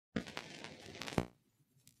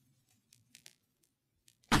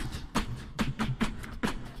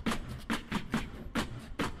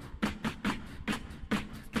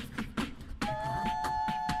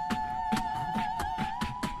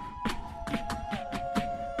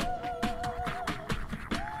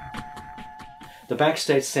The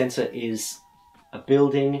Backstage Centre is a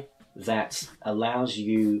building that allows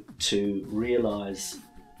you to realise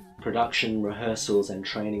production, rehearsals and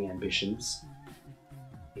training ambitions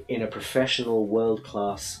in a professional,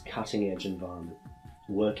 world-class, cutting-edge environment,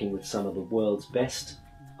 working with some of the world's best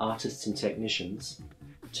artists and technicians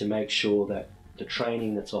to make sure that the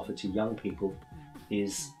training that's offered to young people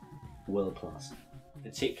is world-class.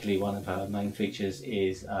 Particularly one of our main features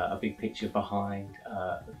is a big picture behind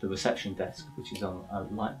the reception desk, which is on a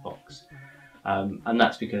light box. And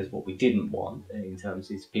that's because what we didn't want in terms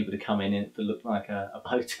is people to come in and it look like a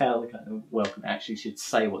hotel, kind of welcome. It actually should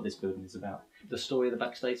say what this building is about. The story of the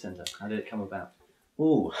Backstage Centre, how did it come about?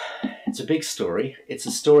 Ooh, it's a big story. It's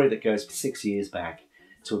a story that goes 6 years back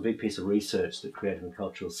to a big piece of research that Creative and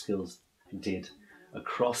Cultural Skills did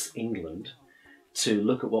across England to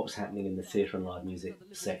look at what was happening in the theatre and live music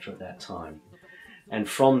sector at that time. And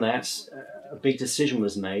from that, a big decision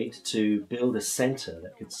was made to build a centre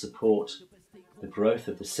that could support the growth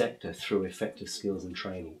of the sector through effective skills and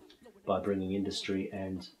training by bringing industry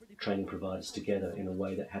and training providers together in a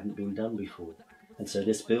way that hadn't been done before. And so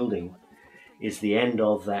this building is the end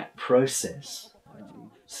of that process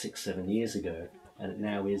 6-7 years ago, and it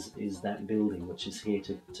now is that building which is here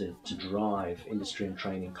to drive industry and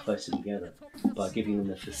training closer together by giving them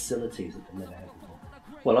the facilities that they've never had before.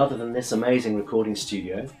 Well, other than this amazing recording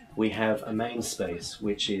studio, we have a main space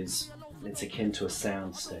which is, it's akin to a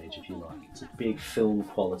sound stage, if you like. It's a big film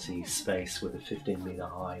quality space with a 15-metre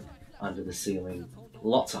high under the ceiling,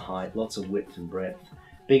 lots of height, lots of width and breadth,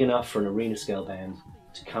 big enough for an arena scale band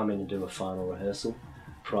to come in and do a final rehearsal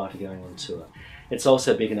prior to going on tour. It's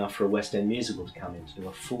also big enough for a West End musical to come in to do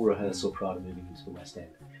a full rehearsal prior to moving into the West End.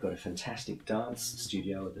 We've got a fantastic dance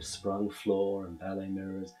studio with a sprung floor and ballet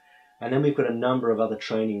mirrors, and then we've got a number of other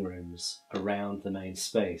training rooms around the main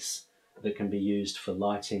space that can be used for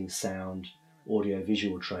lighting, sound,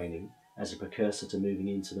 audio-visual training as a precursor to moving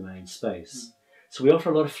into the main space. So we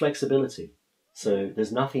offer a lot of flexibility. So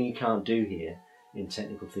there's nothing you can't do here in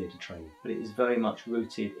technical theatre training. But it is very much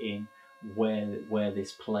rooted in where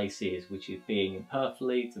this place is, which is being in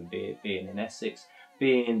Purfleet and being in Essex,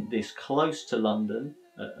 being this close to London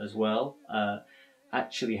as well,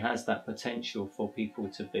 actually has that potential for people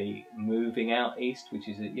to be moving out east, which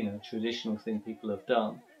is a traditional thing people have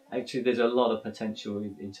done. Actually, there's a lot of potential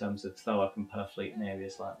in terms of Thurrock and Purfleet and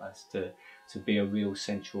areas like that to be a real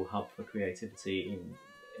central hub for creativity in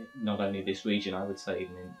not only this region, I would say,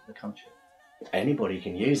 even in the country. Anybody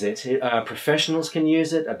can use it. Professionals can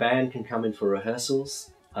use it. A band can come in for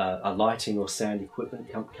rehearsals. A lighting or sound equipment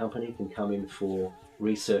company can come in for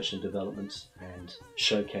research and development and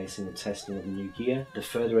showcasing and testing of new gear. The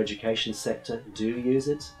further education sector do use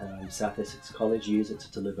it. South Essex College use it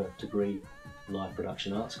to deliver degree live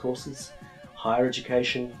production arts courses. Higher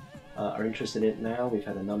education are interested in it now. We've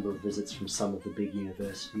had a number of visits from some of the big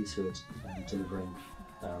universities who are delivering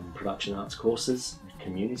production arts courses.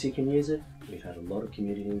 Community can use it. We've had a lot of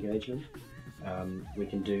community engagement. We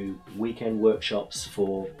can do weekend workshops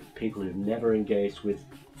for people who've never engaged with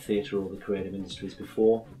theatre or the creative industries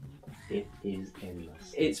before. It is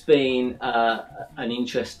endless. It's been an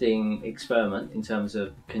interesting experiment in terms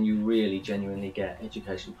of, can you really genuinely get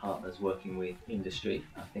education partners working with industry?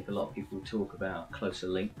 I think a lot of people talk about closer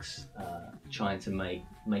links, trying to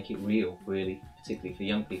make it real, really, particularly for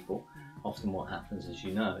young people. Often what happens, as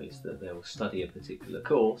you know, is that they'll study a particular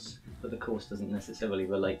course, but the course doesn't necessarily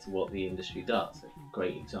relate to what the industry does. A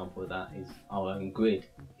great example of that is our own grid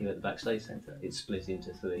here at the Backstage Centre. It's split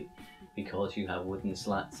into 3 because you have wooden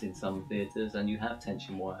slats in some theatres and you have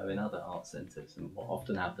tension wire in other art centres. And what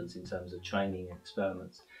often happens in terms of training and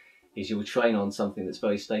experiments is you'll train on something that's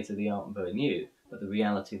very state-of-the-art and very new, but the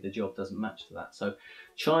reality of the job doesn't match to that. So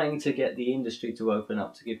trying to get the industry to open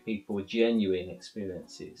up to give people genuine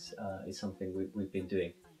experiences is something we've been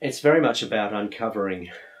doing. It's very much about uncovering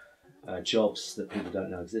jobs that people don't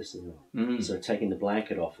know exist, isn't it? So taking the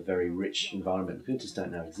blanket off a very rich environment that people just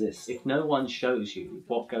don't know exists. If no one shows you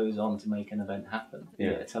what goes on to make an event happen, be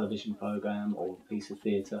it a television programme or a piece of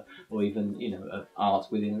theatre or even art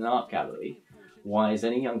within an art gallery, why is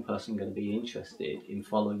any young person going to be interested in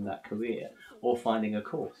following that career or finding a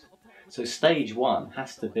course? So stage 1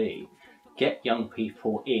 has to be get young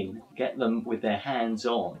people in, get them with their hands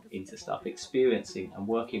on into stuff, experiencing and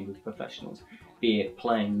working with professionals, be it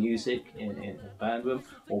playing music in a band room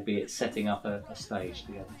or be it setting up a stage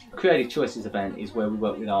together. Creative Choices event is where we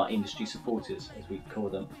work with our industry supporters, as we call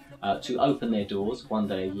them, to open their doors one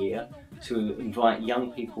day a year, to invite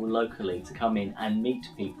young people locally to come in and meet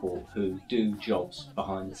people who do jobs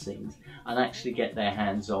behind the scenes and actually get their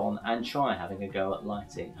hands on and try having a go at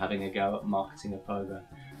lighting, having a go at marketing a programme.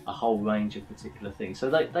 a whole range of particular things. So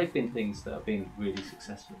they've been things that have been really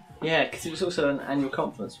successful. Yeah, because it was also an annual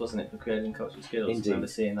conference, wasn't it, for creating cultural skills? Indeed. I remember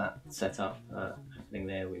seeing that set up, happening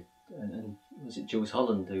there with, and was it Jules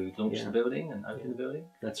Holland who launched the building and opened the building?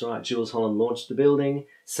 That's right, Jules Holland launched the building.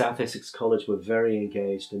 South Essex College were very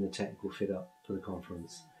engaged in the technical fit up for the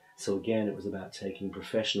conference. So again, it was about taking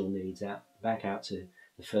professional needs back out to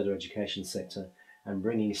the further education sector and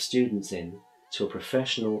bringing students in to a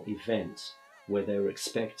professional event where they were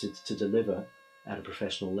expected to deliver at a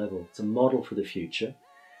professional level. It's a model for the future.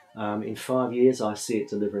 In 5 years, I see it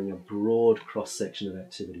delivering a broad cross-section of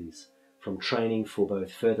activities, from training for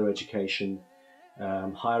both further education,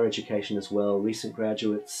 higher education as well, recent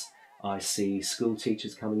graduates. I see school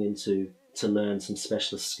teachers coming in to learn some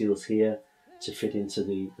specialist skills here to fit into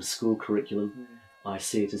the school curriculum. I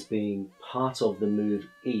see it as being part of the move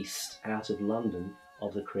east out of London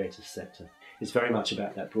of the creative sector. It's very much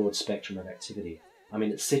about that broad spectrum of activity. I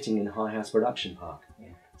mean, it's sitting in High House Production Park.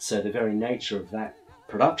 So the very nature of that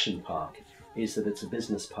production park is that it's a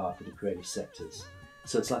business park for the creative sectors.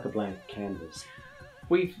 So it's like a blank canvas.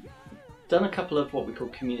 We've done a couple of what we call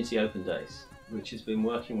community open days, which has been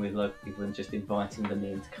working with local people and just inviting them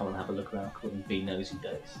in to come and have a look around, calling Be Nosy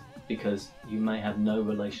Days. Because you may have no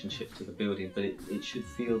relationship to the building, but it should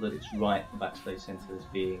feel that it's right for Backstage Centre as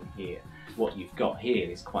being here. What you've got here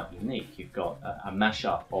is quite unique. You've got a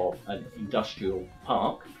mashup of an industrial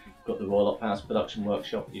park, you've got the Royal Opera House Production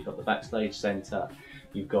Workshop, you've got the Backstage Centre,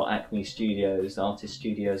 you've got Acme Studios, artist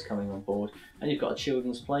studios coming on board, and you've got a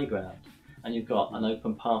children's playground, and you've got an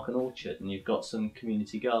open park and orchard, and you've got some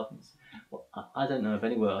community gardens. Well, I don't know of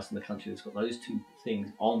anywhere else in the country that's got those two things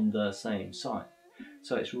on the same site.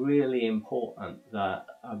 So it's really important that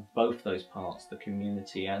both those parts, the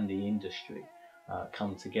community and the industry,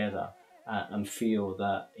 come together and feel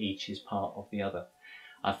that each is part of the other.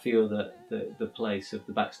 I feel that the place of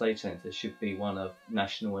the Backstage Centre should be one of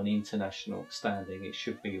national and international standing. It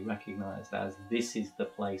should be recognised as this is the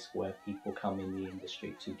place where people come in the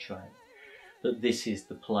industry to train. That this is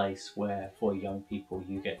the place where, for young people,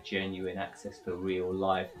 you get genuine access to real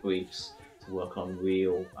live briefs, to work on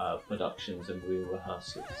real productions and real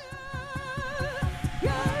rehearsals.